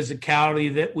 the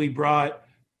physicality that we brought,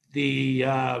 the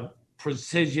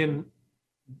precision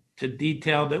to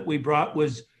detail that we brought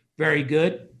was very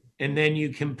good. And then you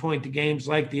can point to games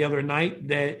like the other night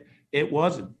that it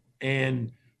wasn't.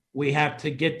 And we have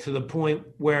to get to the point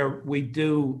where we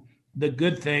do the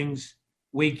good things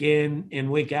week in and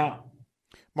week out.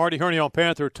 Marty Hurney on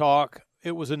Panther Talk.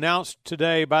 It was announced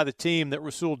today by the team that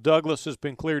Rasul Douglas has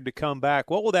been cleared to come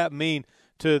back. What will that mean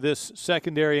to this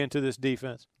secondary and to this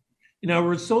defense?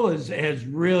 Rasul has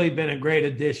really been a great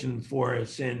addition for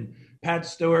us. And Pat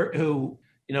Stewart, who,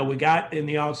 we got in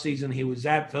the offseason, he was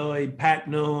at Philly. Pat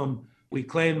knew him. We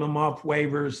claimed him off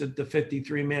waivers at the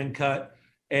 53-man cut.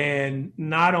 And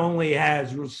not only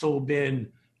has Rasul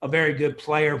been a very good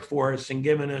player for us and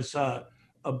given us a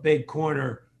big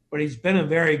corner, but he's been a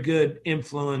very good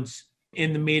influence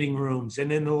in the meeting rooms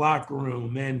and in the locker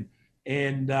room. And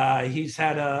he's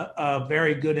had a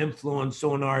very good influence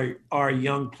on our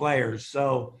young players.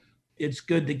 So it's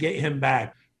good to get him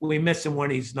back. We miss him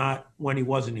when he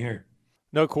wasn't here.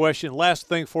 No question. Last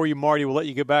thing for you, Marty, we'll let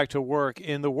you get back to work.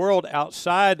 In the world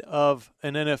outside of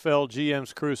an NFL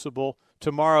GM's crucible,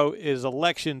 tomorrow is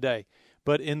election day.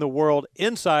 But in the world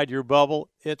inside your bubble,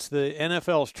 it's the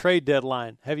NFL's trade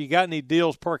deadline. Have you got any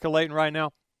deals percolating right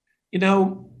now?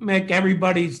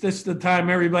 Mick, this is the time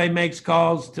everybody makes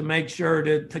calls to make sure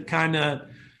to kind of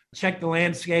check the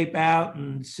landscape out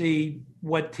and see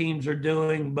what teams are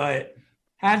doing, but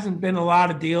hasn't been a lot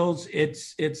of deals.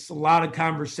 It's a lot of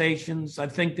conversations. I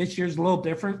think this year's a little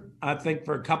different. I think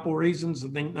for a couple reasons. I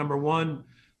think number one,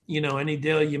 any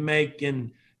deal you make,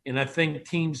 and I think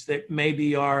teams that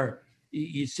maybe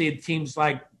you see teams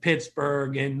like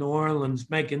Pittsburgh and New Orleans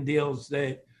making deals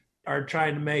that are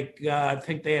trying to make, I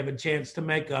think they have a chance to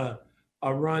make a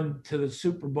run to the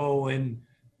Super Bowl, and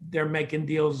they're making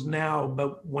deals now.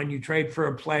 But when you trade for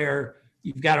a player,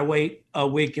 you've got to wait a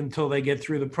week until they get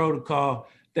through the protocol.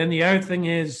 Then the other thing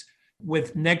is,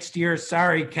 with next year's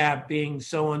salary cap being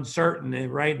so uncertain,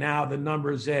 and right now the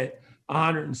number's at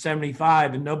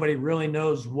 175, and nobody really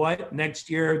knows what next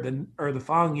year or the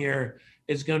following year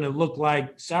is going to look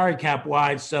like salary cap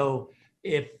wise. So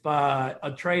if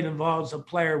a trade involves a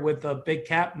player with a big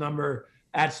cap number,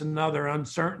 that's another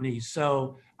uncertainty.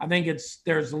 So I think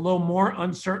there's a little more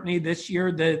uncertainty this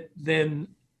year than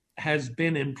has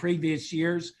been in previous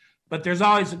years, but there's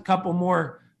always a couple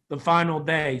more the final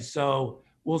day. So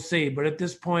we'll see. But at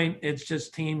this point, it's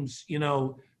just teams,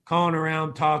 calling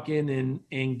around, talking, and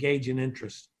engaging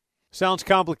interest. Sounds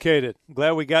complicated. I'm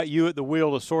glad we got you at the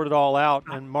wheel to sort it all out.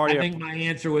 And Marty, I think my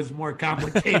answer was more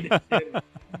complicated.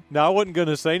 No, I wasn't going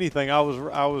to say anything. I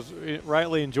was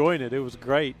rightly enjoying it. It was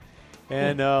great.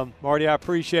 And Marty, I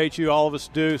appreciate you. All of us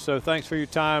do. So thanks for your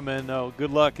time, and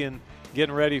good luck in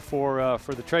getting ready for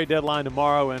the trade deadline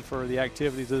tomorrow and for the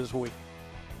activities of this week.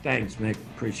 Thanks, Mick.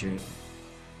 Appreciate it.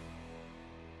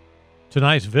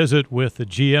 Tonight's visit with the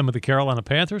GM of the Carolina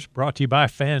Panthers brought to you by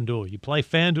FanDuel. You play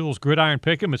FanDuel's Gridiron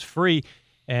Pick'em. It's free,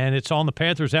 and it's on the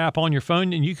Panthers app on your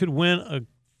phone, and you could win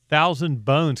 1,000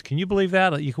 bones. Can you believe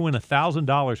that? You can win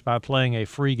 $1,000 by playing a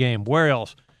free game. Where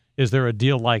else is there a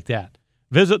deal like that?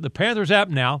 Visit the Panthers app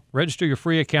now, register your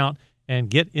free account, and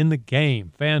get in the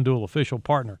game. FanDuel, official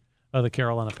partner of the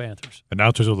Carolina Panthers.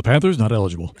 Announcers of the Panthers not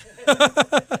eligible.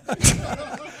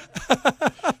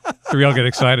 So we all get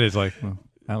excited. It's like, well,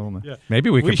 I don't know. Yeah. Maybe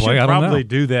we can play. should I don't know. probably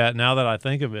do that now that I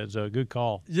think of it. So good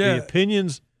call. Yeah. The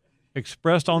opinions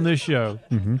expressed on this show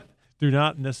do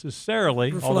not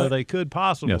necessarily, although they could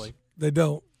possibly. Yes. They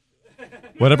don't.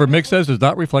 Whatever Mick says does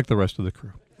not reflect the rest of the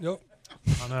crew. Yep.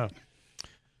 I know.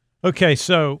 Okay,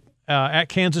 so at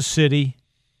Kansas City,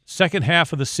 second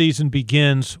half of the season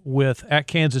begins with at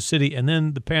Kansas City, and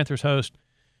then the Panthers host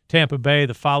Tampa Bay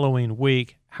the following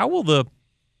week. How will the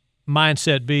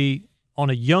mindset be on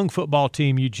a young football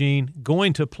team, Eugene,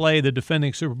 going to play the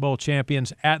defending Super Bowl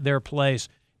champions at their place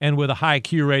and with a high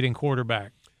Q rating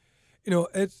quarterback? You know,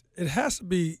 it has to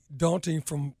be daunting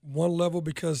from one level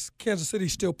because Kansas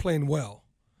City's still playing well.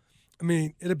 I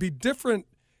mean, it'd be different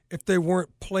if they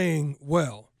weren't playing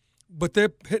well, but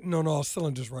they're hitting on all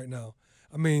cylinders right now.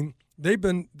 I mean, they've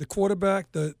been the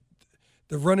quarterback, the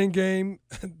running game,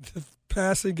 the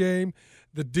passing game,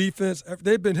 the defense.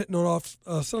 They've been hitting on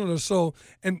all cylinders. So,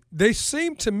 and they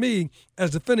seem to me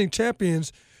as defending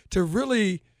champions to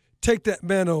really take that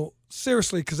mantle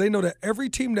seriously because they know that every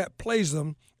team that plays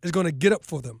them is going to get up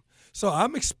for them. So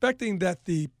I'm expecting that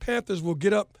the Panthers will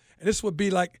get up, and this would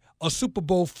be like a Super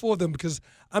Bowl for them because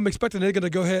I'm expecting they're going to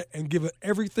go ahead and give it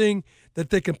everything that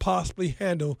they can possibly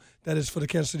handle that is for the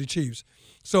Kansas City Chiefs.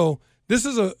 So this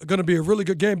is going to be a really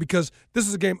good game because this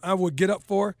is a game I would get up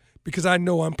for because I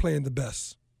know I'm playing the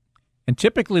best. And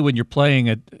typically when you're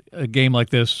playing a game like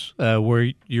this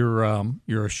where you're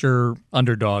a sure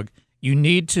underdog, you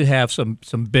need to have some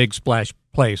big splash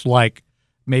plays like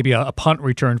maybe a punt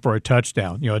return for a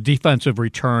touchdown, a defensive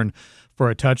return for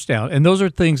a touchdown. And those are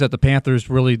things that the Panthers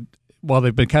really, while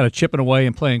they've been kind of chipping away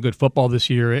and playing good football this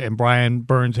year, and Brian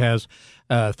Burns has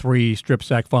 3 strip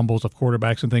sack fumbles of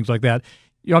quarterbacks and things like that.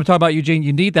 I'm talking about, Eugene,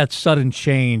 you need that sudden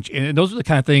change. And those are the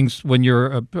kind of things when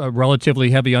you're a relatively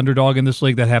heavy underdog in this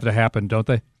league that have to happen, don't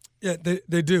they? Yeah,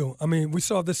 they do. I mean, we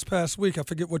saw this past week, I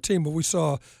forget what team, but we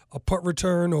saw a punt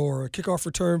return or a kickoff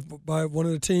return by one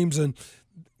of the teams, and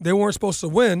they weren't supposed to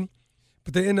win,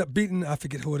 but they ended up beating, I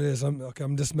forget who it is.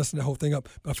 I'm just messing the whole thing up,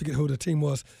 but I forget who the team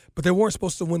was. But they weren't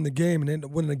supposed to win the game, and they ended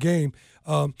up winning the game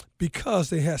because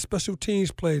they had special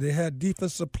teams play. They had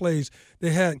defensive plays.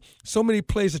 They had so many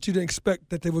plays that you didn't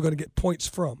expect that they were going to get points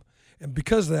from. And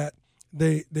because of that,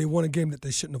 they won a game that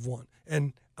they shouldn't have won.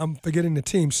 And I'm forgetting the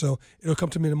team, so it'll come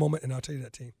to me in a moment, and I'll tell you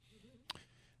that team.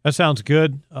 That sounds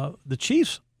good. The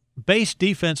Chiefs' base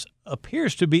defense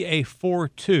appears to be a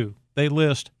 4-2. They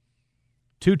list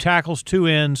 2 tackles, 2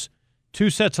 ends, 2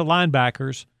 sets of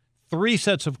linebackers, 3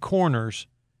 sets of corners,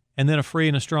 and then a free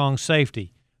and a strong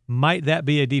safety. Might that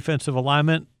be a defensive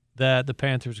alignment that the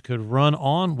Panthers could run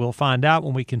on? We'll find out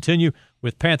when we continue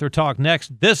with Panther Talk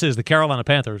next. This is the Carolina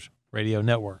Panthers Radio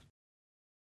Network.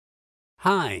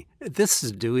 Hi, this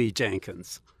is Dewey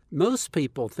Jenkins. Most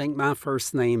people think my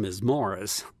first name is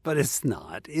Morris, but it's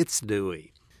not. It's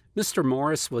Dewey. Mr.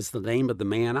 Morris was the name of the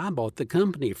man I bought the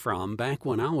company from back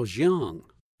when I was young.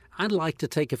 I'd like to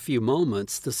take a few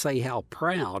moments to say how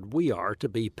proud we are to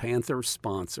be Panther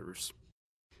sponsors.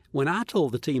 When I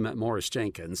told the team at Morris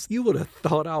Jenkins, you would have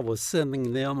thought I was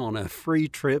sending them on a free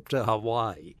trip to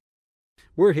Hawaii.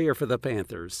 We're here for the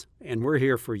Panthers, and we're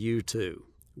here for you too,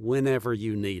 whenever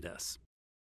you need us.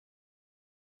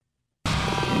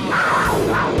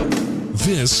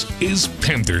 This is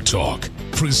Panther Talk,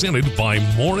 presented by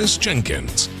Morris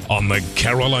Jenkins on the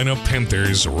Carolina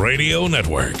Panthers Radio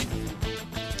Network.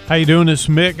 How you doing? This is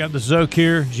Mick. Got the Zoke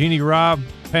here. Jeannie Robb,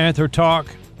 Panther Talk.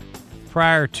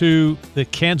 Prior to the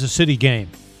Kansas City game,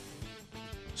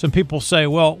 some people say,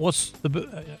 well, what's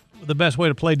the best way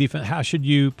to play defense? How should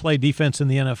you play defense in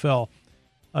the NFL?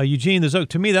 Eugene, the Zoke,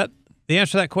 to me, that the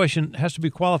answer to that question has to be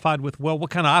qualified with, well, what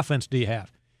kind of offense do you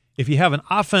have? If you have an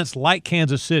offense like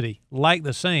Kansas City, like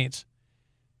the Saints,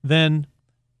 then,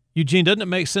 Eugene, doesn't it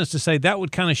make sense to say that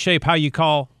would kind of shape how you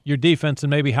call your defense and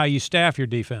maybe how you staff your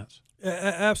defense?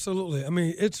 Absolutely. I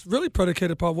mean, it's really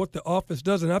predicated upon what the offense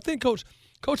does. And I think Coach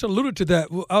alluded to that.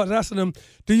 I was asking him,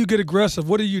 do you get aggressive?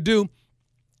 What do you do?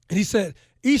 And he said,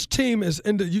 each team is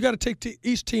you got to take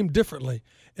each team differently.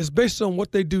 It's based on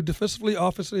what they do defensively,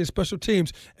 offensively, and special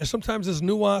teams. And sometimes there's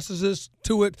nuances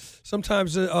to it.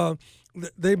 Sometimes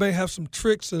they may have some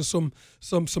tricks and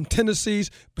some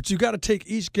tendencies, but you got to take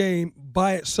each game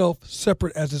by itself,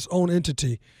 separate as its own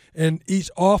entity, and each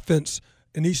offense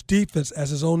and each defense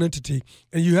as its own entity.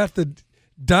 And you have to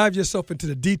dive yourself into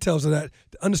the details of that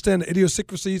to understand the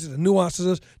idiosyncrasies and the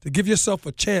nuances to give yourself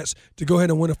a chance to go ahead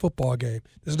and win a football game.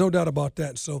 There's no doubt about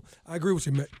that. So I agree with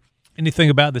you, Mick. Anything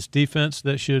about this defense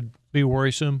that should be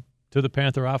worrisome to the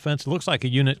Panther offense? It looks like a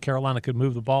unit Carolina could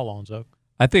move the ball on, Zoe.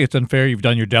 I think it's unfair you've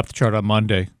done your depth chart on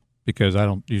Monday because I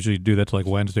don't usually do that till like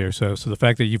Wednesday or so. So the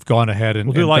fact that you've gone ahead and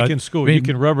we'll do like in school, you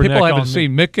can rubberneck. People haven't on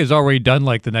seen Mick has already done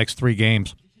like the next 3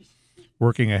 games,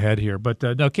 working ahead here. But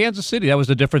no, Kansas City, that was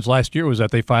the difference last year, was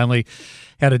that they finally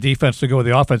had a defense to go with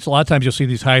the offense. A lot of times you'll see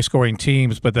these high-scoring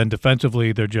teams, but then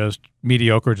defensively they're just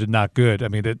mediocre to not good. I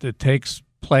mean, it takes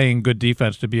playing good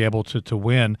defense to be able to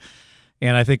win.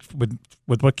 And I think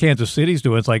with what Kansas City's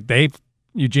doing, it's like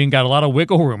Eugene got a lot of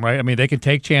wiggle room, right? I mean, they can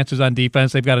take chances on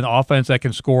defense. They've got an offense that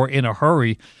can score in a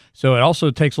hurry. So it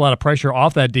also takes a lot of pressure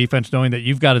off that defense, knowing that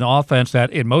you've got an offense that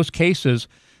in most cases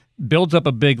builds up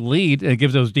a big lead and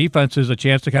gives those defenses a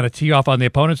chance to kind of tee off on the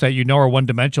opponents that you know are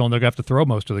one-dimensional and they're going to have to throw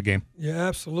most of the game. Yeah,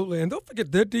 absolutely. And don't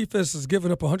forget, their defense is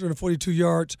giving up 142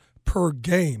 yards per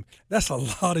game. That's a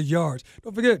lot of yards.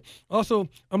 Don't forget, also,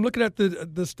 I'm looking at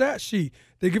the stat sheet.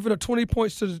 They're giving up 20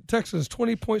 points to the Texans,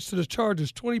 20 points to the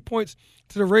Chargers, 20 points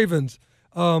to the Ravens,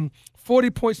 40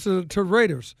 points to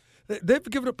Raiders. They've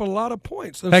given up a lot of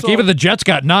points. Heck, even the Jets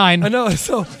got 9. I know.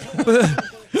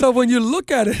 So when you look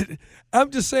at it, I'm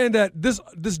just saying that this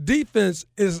defense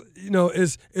is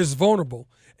vulnerable.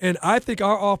 And I think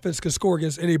our offense can score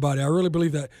against anybody. I really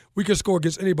believe that we can score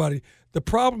against anybody. The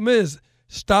problem is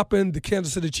stopping the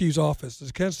Kansas City Chiefs offense.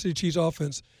 The Kansas City Chiefs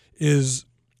offense is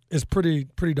pretty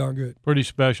darn good. Pretty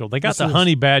special. They got the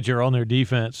Honey Badger on their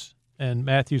defense, and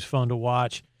Matthew's fun to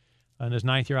watch in his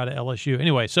 9th year out of LSU.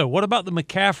 Anyway, so what about the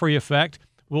McCaffrey effect?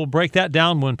 We'll break that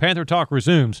down when Panther Talk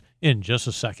resumes in just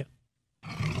a second.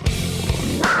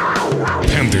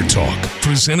 Panther Talk,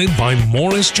 presented by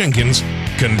Morris Jenkins,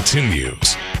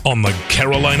 continues on the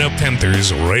Carolina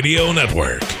Panthers Radio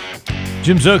Network.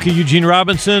 Jim Szoke, Eugene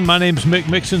Robinson. My name's Mick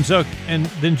Mixon. Szoke, and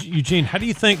then Eugene, how do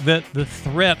you think that the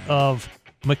threat of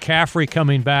McCaffrey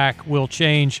coming back will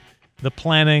change the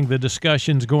planning, the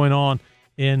discussions going on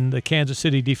in the Kansas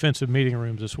City defensive meeting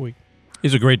rooms this week?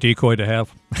 He's a great decoy to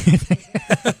have.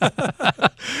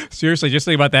 Seriously, just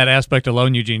think about that aspect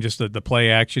alone, Eugene, just the play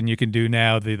action you can do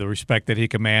now, the respect that he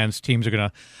commands. Teams are going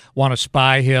to want to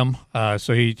spy him,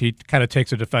 so he kind of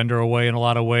takes a defender away in a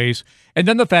lot of ways. And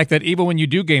then the fact that even when you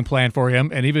do game plan for him,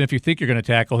 and even if you think you're going to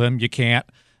tackle him, you can't.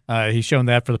 He's shown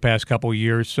that for the past couple of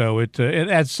years, so it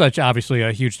adds such, obviously,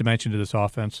 a huge dimension to this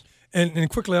offense. And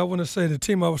quickly, I want to say the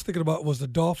team I was thinking about was the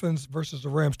Dolphins versus the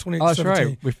Rams, 28-17. Oh, that's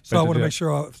right. So I want to make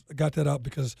sure I got that out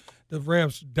because the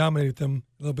Rams dominated them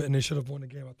a little bit, and they should have won the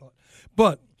game, I thought.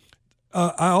 But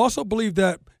I also believe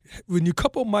that when you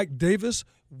couple Mike Davis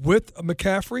with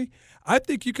McCaffrey, I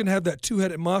think you can have that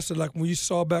two-headed monster like when you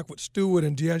saw back with Stewart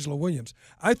and D'Angelo Williams.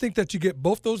 I think that you get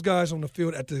both those guys on the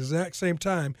field at the exact same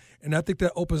time, and I think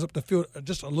that opens up the field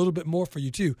just a little bit more for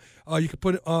you too. You could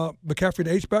put McCaffrey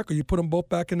the H-back, or you put them both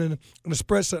back in the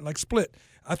spread set like split.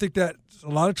 I think that's a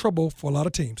lot of trouble for a lot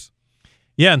of teams.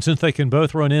 Yeah, and since they can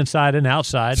both run inside and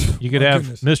outside, you could have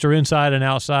Mr. Inside and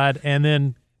Outside, and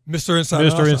then Mr.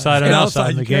 Inside and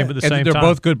outside in the game at the same time. They're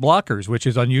both good blockers, which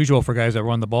is unusual for guys that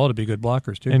run the ball to be good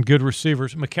blockers, too. And good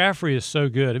receivers. McCaffrey is so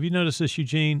good. Have you noticed this,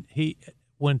 Eugene?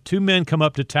 When 2 men come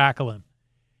up to tackle him,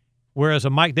 whereas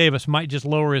a Mike Davis might just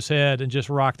lower his head and just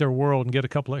rock their world and get a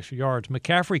couple extra yards,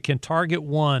 McCaffrey can target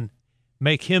one,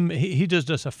 make him – he just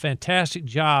does a fantastic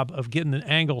job of getting the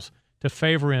angles to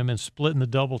favor him and splitting the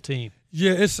double team.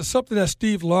 Yeah, it's something that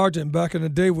Steve Largent back in the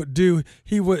day would do.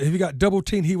 If he got double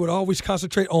teamed, he would always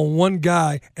concentrate on one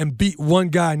guy and beat one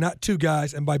guy, not 2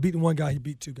 guys. And by beating one guy, he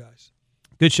beat 2 guys.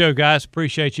 Good show, guys.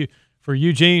 Appreciate you. For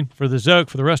Eugene, for the Zoke,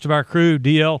 for the rest of our crew,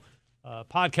 DL,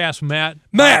 podcast Matt,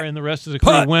 and the rest of the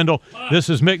crew, Wendell. This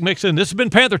is Mick Mixon. This has been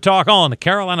Panther Talk on the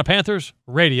Carolina Panthers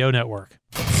Radio Network.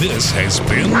 This has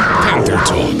been Panther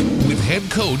Talk with head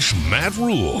coach Matt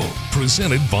Rule,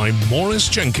 presented by Morris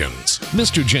Jenkins.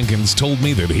 Mr. Jenkins told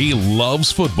me that he loves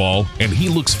football and he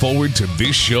looks forward to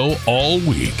this show all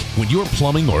week. When your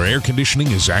plumbing or air conditioning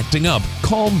is acting up,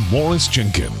 call Morris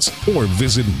Jenkins or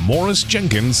visit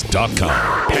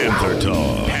morrisjenkins.com. Panther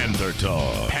Talk. Panther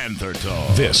Talk. Panther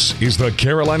Talk. This is the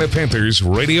Carolina Panthers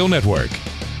Radio Network.